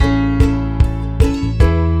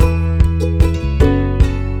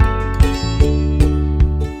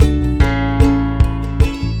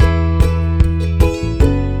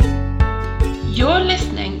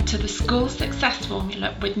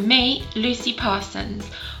Curriculum with me, Lucy Parsons.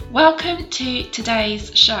 Welcome to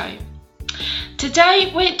today's show.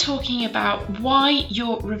 Today we're talking about why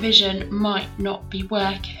your revision might not be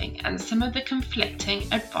working and some of the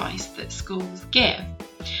conflicting advice that schools give.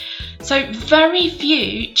 So very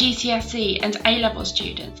few GCSE and A-level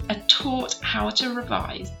students are taught how to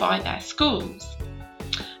revise by their schools.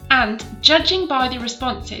 And judging by the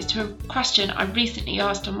responses to a question I recently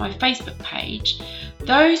asked on my Facebook page,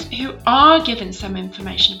 those who are given some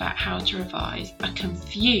information about how to revise are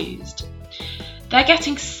confused. They're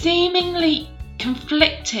getting seemingly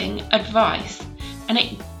conflicting advice, and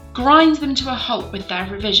it grinds them to a halt with their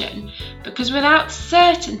revision because without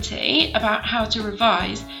certainty about how to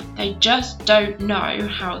revise, they just don't know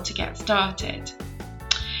how to get started.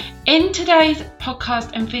 In today's podcast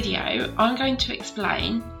and video, I'm going to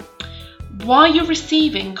explain why you're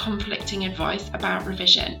receiving conflicting advice about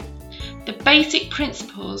revision, the basic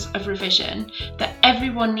principles of revision that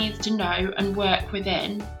everyone needs to know and work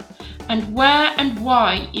within, and where and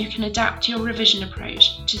why you can adapt your revision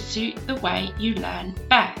approach to suit the way you learn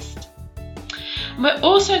best. And we're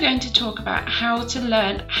also going to talk about how to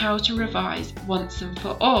learn how to revise once and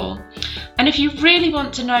for all. And if you really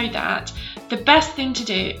want to know that, the best thing to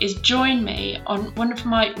do is join me on one of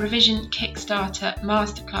my Revision Kickstarter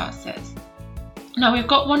masterclasses. Now, we've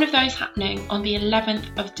got one of those happening on the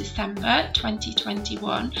 11th of December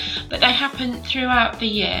 2021, but they happen throughout the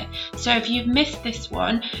year. So if you've missed this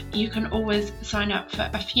one, you can always sign up for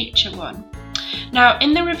a future one. Now,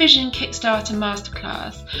 in the Revision Kickstarter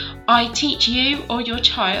masterclass, I teach you or your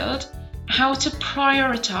child how to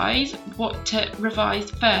prioritise what to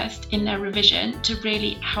revise first in their revision to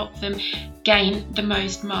really help them gain the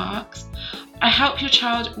most marks. I help your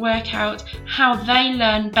child work out how they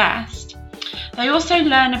learn best. They also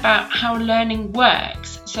learn about how learning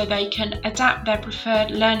works so they can adapt their preferred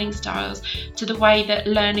learning styles to the way that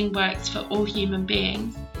learning works for all human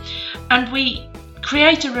beings. And we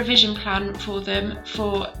create a revision plan for them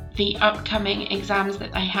for the upcoming exams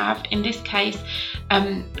that they have. In this case,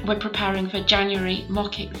 we're preparing for January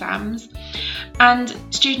mock exams. And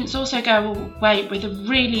students also go away with a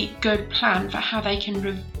really good plan for how they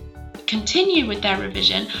can continue with their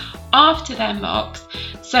revision after their mocks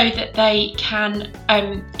so that they can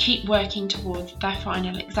keep working towards their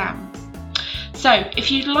final exams. So if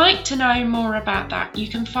you'd like to know more about that, you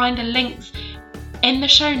can find the links in the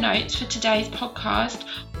show notes for today's podcast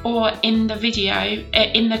or in the video,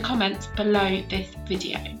 in the comments below this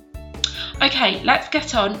video. Okay, let's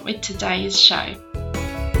get on with today's show.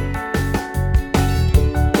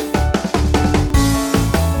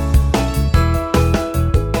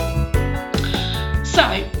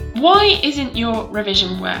 Why isn't your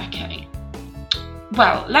revision working?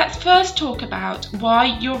 Well, let's first talk about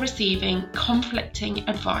why you're receiving conflicting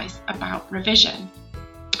advice about revision.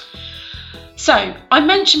 So, I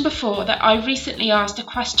mentioned before that I recently asked a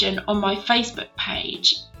question on my Facebook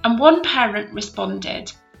page, and one parent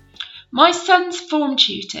responded, "My son's form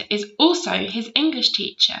tutor is also his English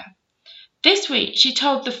teacher. This week she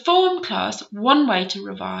told the form class one way to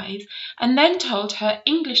revise and then told her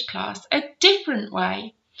English class a different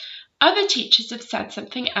way. Other teachers have said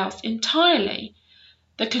something else entirely."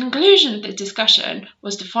 The conclusion of the discussion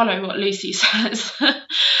was to follow what Lucy says,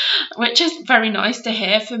 which is very nice to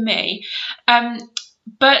hear for me.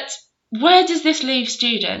 But where does this leave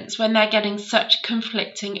students when they're getting such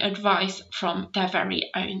conflicting advice from their very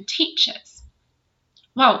own teachers?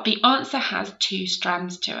 Well, the answer has two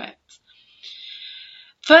strands to it.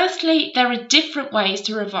 Firstly, there are different ways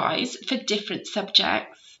to revise for different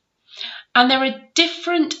subjects. And there are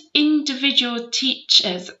different individual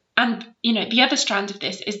teachers, and the other strand of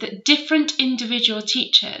this is that different individual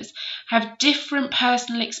teachers have different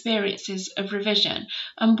personal experiences of revision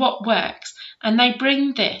and what works, and they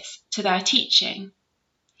bring this to their teaching.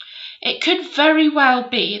 It could very well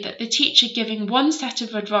be that the teacher giving one set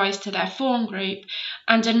of advice to their form group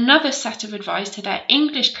and another set of advice to their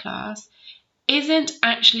English class isn't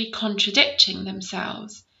actually contradicting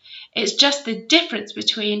themselves. It's just the difference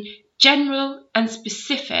between general and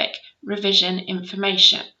specific revision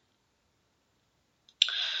information.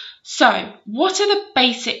 So, what are the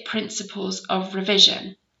basic principles of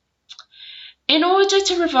revision? In order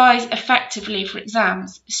to revise effectively for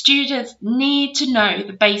exams, students need to know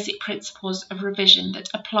the basic principles of revision that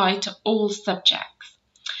apply to all subjects.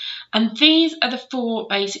 And these are the four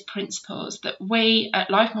basic principles that we at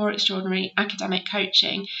Life More Extraordinary Academic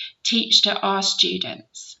Coaching teach to our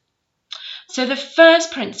students. So the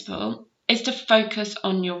first principle is to focus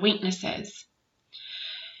on your weaknesses.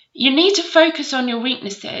 You need to focus on your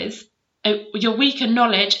weaknesses, your weaker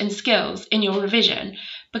knowledge and skills in your revision,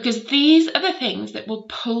 because these are the things that will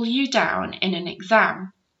pull you down in an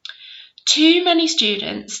exam. Too many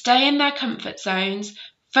students stay in their comfort zones,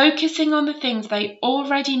 focusing on the things they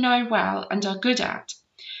already know well and are good at.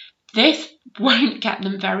 This won't get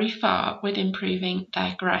them very far with improving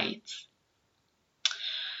their grades.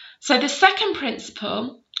 So the second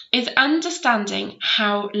principle is understanding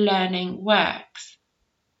how learning works.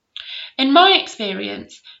 In my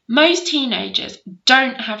experience, most teenagers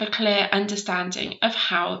don't have a clear understanding of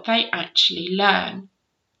how they actually learn.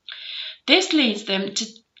 This leads them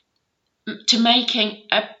to making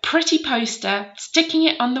a pretty poster, sticking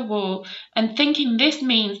it on the wall, and thinking this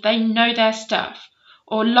means they know their stuff,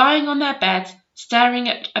 or lying on their beds staring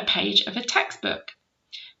at a page of a textbook.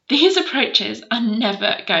 These approaches are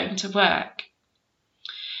never going to work.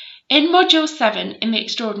 In Module 7 in the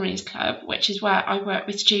Extraordinaries Club, which is where I work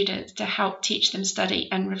with students to help teach them study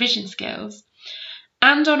and revision skills,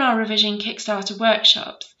 and on our Revision Kickstarter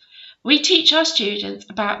workshops, we teach our students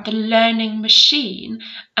about the learning machine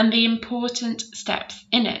and the important steps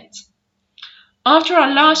in it. After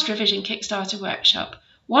our last Revision Kickstarter workshop,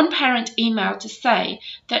 one parent emailed to say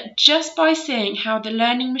that just by seeing how the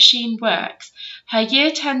learning machine works, her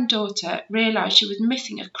Year 10 daughter realised she was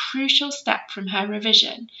missing a crucial step from her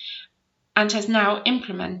revision and has now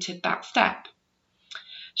implemented that step.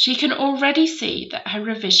 She can already see that her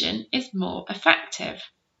revision is more effective.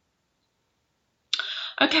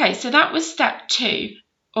 Okay, so that was step 2,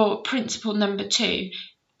 or principle number 2,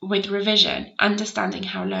 with revision, understanding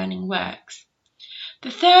how learning works.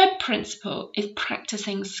 The third principle is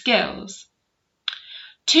practicing skills.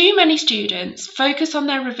 Too many students focus all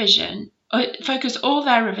their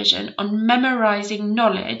revision on memorising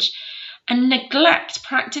knowledge and neglect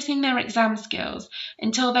practicing their exam skills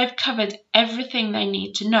until they've covered everything they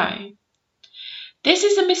need to know. This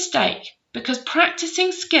is a mistake because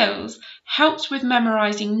practicing skills helps with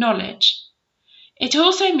memorising knowledge. It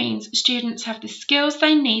also means students have the skills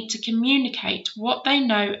they need to communicate what they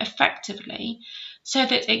know effectively so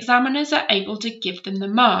that examiners are able to give them the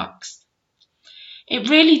marks. It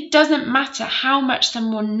really doesn't matter how much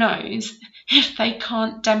someone knows if they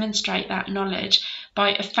can't demonstrate that knowledge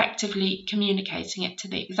by effectively communicating it to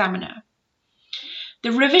the examiner.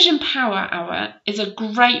 The Revision Power Hour is a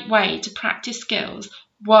great way to practice skills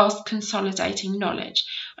whilst consolidating knowledge,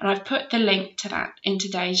 and I've put the link to that in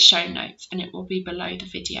today's show notes and it will be below the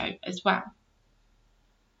video as well.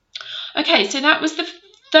 Okay, so that was the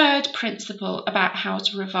third principle about how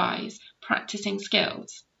to revise, practicing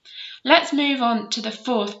skills. Let's move on to the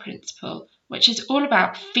fourth principle, which is all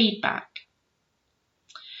about feedback.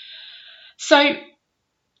 So,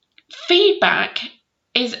 feedback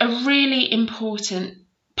is a really important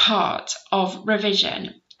part of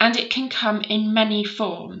revision, and it can come in many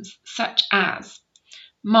forms, such as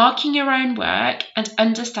marking your own work and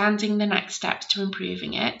understanding the next steps to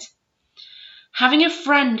improving it, having a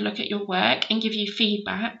friend look at your work and give you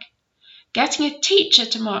feedback, getting a teacher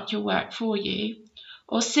to mark your work for you,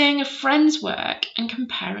 or seeing a friend's work and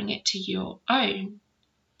comparing it to your own.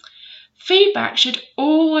 Feedback should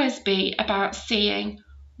always be about seeing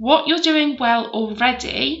what you're doing well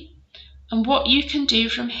already and what you can do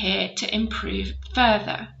from here to improve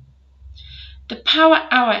further. The Power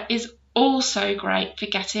Hour is also great for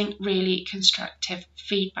getting really constructive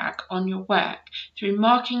feedback on your work through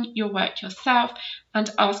marking your work yourself and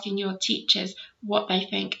asking your teachers what they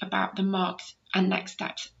think about the marks and next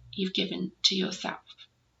steps you've given to yourself.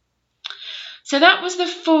 So that was the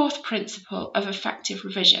fourth principle of effective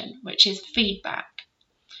revision, which is feedback.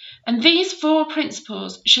 And these 4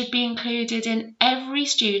 principles should be included in every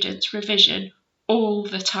student's revision all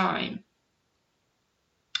the time.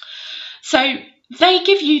 So they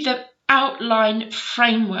give you the outline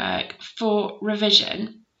framework for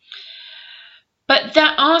revision, but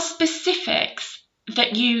there are specifics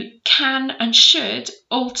that you can and should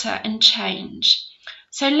alter and change.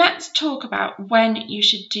 So let's talk about when you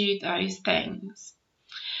should do those things.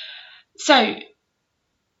 So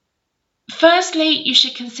firstly, you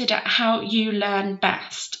should consider how you learn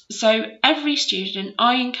best. So every student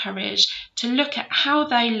I encourage to look at how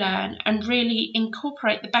they learn and really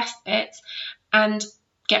incorporate the best bits and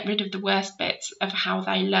get rid of the worst bits of how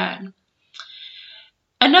they learn.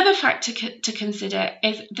 Another factor to consider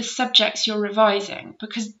is the subjects you're revising,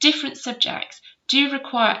 because different subjects do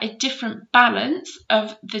require a different balance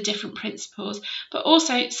of the different principles, but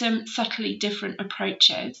also some subtly different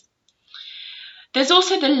approaches. There's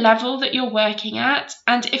also the level that you're working at,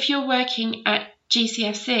 and if you're working at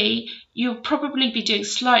GCSE, you'll probably be doing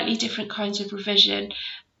slightly different kinds of revision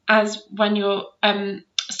as when you're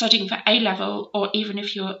studying for A-level or even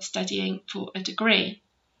if you're studying for a degree.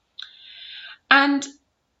 And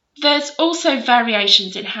There's also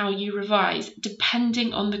variations in how you revise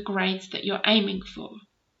depending on the grades that you're aiming for.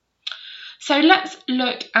 So let's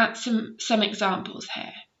look at some examples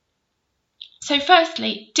here. So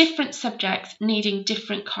firstly, different subjects needing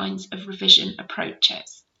different kinds of revision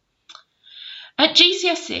approaches. At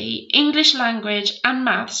GCSE, English language and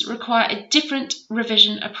maths require a different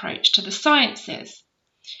revision approach to the sciences.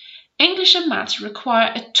 English and maths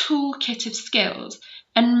require a toolkit of skills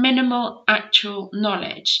and minimal actual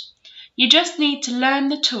knowledge. You just need to learn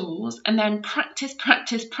the tools and then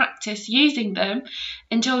practice using them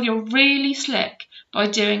until you're really slick by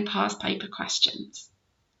doing past paper questions.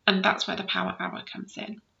 And that's where the Power Hour comes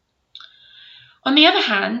in. On the other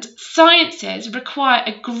hand, sciences require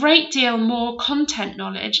a great deal more content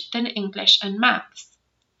knowledge than English and maths.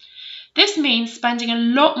 This means spending a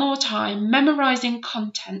lot more time memorising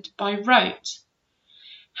content by rote.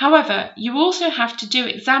 However, you also have to do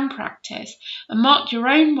exam practice and mark your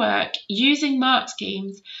own work using mark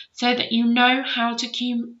schemes so that you know how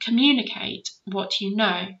to communicate what you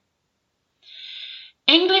know.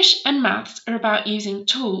 English and maths are about using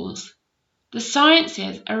tools. The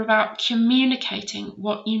sciences are about communicating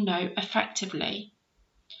what you know effectively.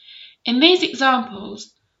 In these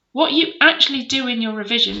examples, what you actually do in your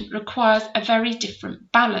revision requires a very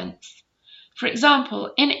different balance. For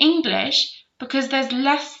example, in English, because there's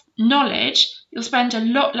less knowledge, you'll spend a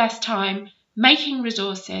lot less time making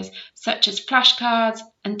resources such as flashcards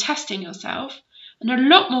and testing yourself, and a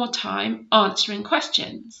lot more time answering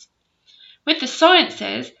questions. With the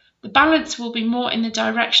sciences, the balance will be more in the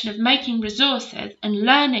direction of making resources and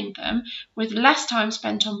learning them with less time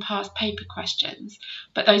spent on past paper questions,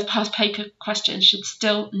 but those past paper questions should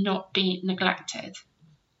still not be neglected.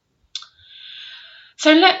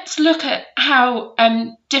 So let's look at how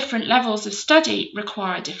different levels of study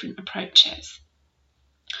require different approaches.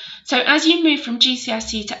 So as you move from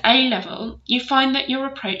GCSE to A-level, you find that your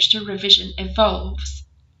approach to revision evolves.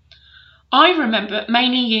 I remember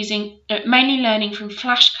mainly learning from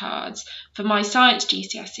flashcards for my science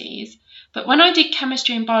GCSEs, but when I did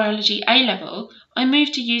chemistry and biology A-level, I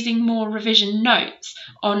moved to using more revision notes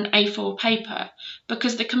on A4 paper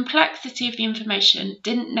because the complexity of the information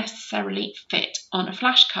didn't necessarily fit on a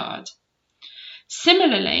flashcard.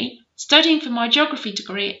 Similarly, studying for my geography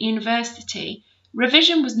degree at university,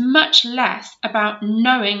 revision was much less about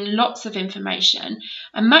knowing lots of information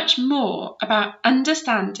and much more about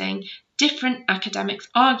understanding different academics'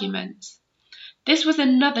 arguments. This was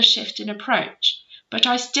another shift in approach, but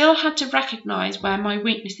I still had to recognise where my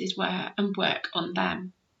weaknesses were and work on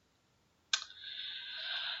them.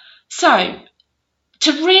 So,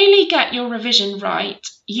 to really get your revision right,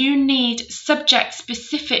 you need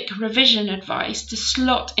subject-specific revision advice to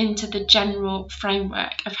slot into the general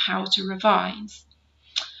framework of how to revise.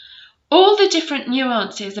 All the different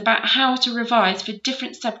nuances about how to revise for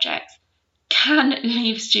different subjects can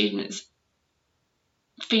leave students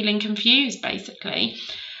feeling confused, basically.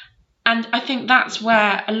 And I think that's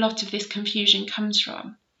where a lot of this confusion comes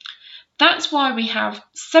from. That's why we have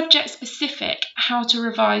subject-specific how to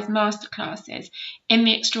revise masterclasses in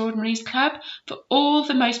the Extraordinaries Club for all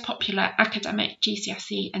the most popular academic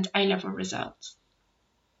GCSE and A-level results.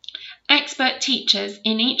 Expert teachers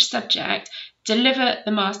in each subject deliver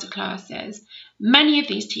the masterclasses. Many of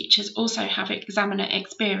these teachers also have examiner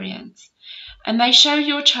experience, and they show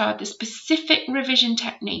your child the specific revision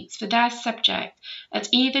techniques for their subject at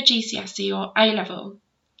either GCSE or A-level.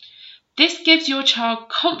 This gives your child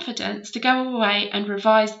confidence to go away and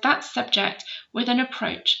revise that subject with an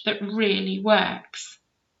approach that really works.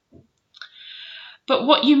 But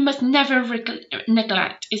what you must never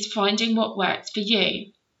neglect is finding what works for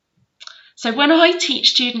you. So when I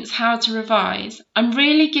teach students how to revise, I'm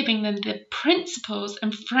really giving them the principles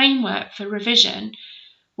and framework for revision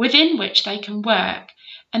within which they can work,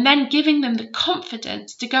 and then giving them the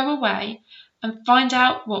confidence to go away and find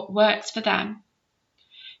out what works for them.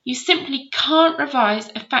 You simply can't revise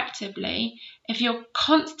effectively if you're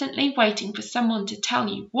constantly waiting for someone to tell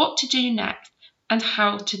you what to do next and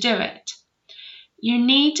how to do it. You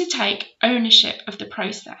need to take ownership of the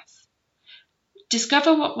process.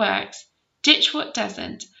 Discover what works, ditch what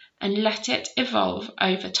doesn't, and let it evolve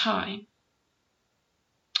over time.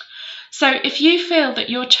 So if you feel that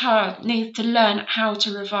your child needs to learn how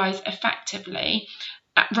to revise effectively,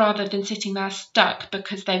 rather than sitting there stuck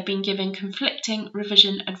because they've been given conflicting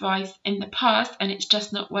revision advice in the past and it's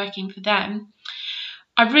just not working for them,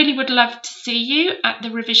 I really would love to see you at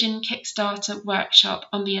the Revision Kickstarter workshop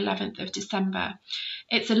on the 11th of December.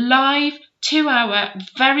 It's a live 2-hour,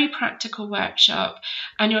 very practical workshop,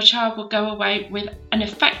 and your child will go away with an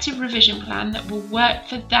effective revision plan that will work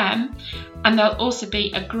for them, and they'll also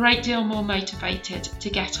be a great deal more motivated to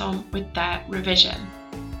get on with their revision.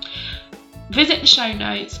 Visit the show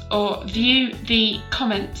notes or view the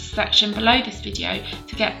comments section below this video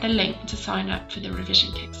to get the link to sign up for the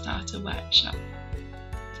Revision Kickstarter workshop.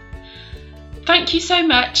 Thank you so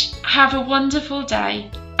much, have a wonderful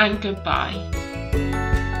day, and goodbye.